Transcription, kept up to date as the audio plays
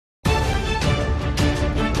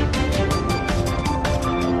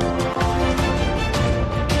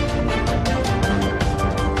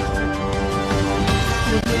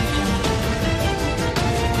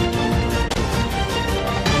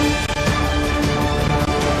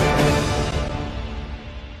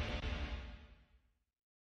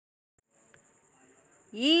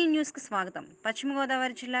ఈ న్యూస్కి స్వాగతం. పశ్చిమ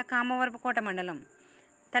గోదావరి జిల్లా కామవరపుకోట మండలం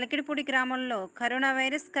తలికిడిపూడి గ్రామంలో కరోనా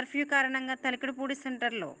వైరస్ కర్ఫ్యూ కారణంగా తలికిడిపూడి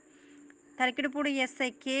సెంటర్లో తలికిడిపూడి ఎస్ఐ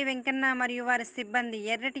కె వెంకన్న మరియు వారి సిబ్బంది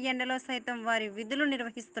ఎర్రటి ఎండలో సైతం వారి విధులు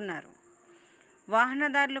నిర్వహిస్తున్నారు.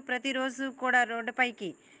 వాహనదారులు ప్రతిరోజు కూడా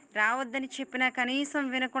రోడ్డుపైకి రావద్దని చెప్పినా కనీసం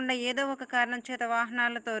వినకుండా ఏదో ఒక కారణం చేత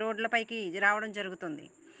వాహనాలతో రోడ్లపైకి రావడం జరుగుతుంది.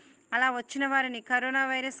 అలా వచ్చిన వారిని కరోనా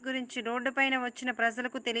వైరస్ గురించి రోడ్డుపైన వచ్చిన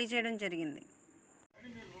ప్రజలకు తెలియజేయడం జరిగింది.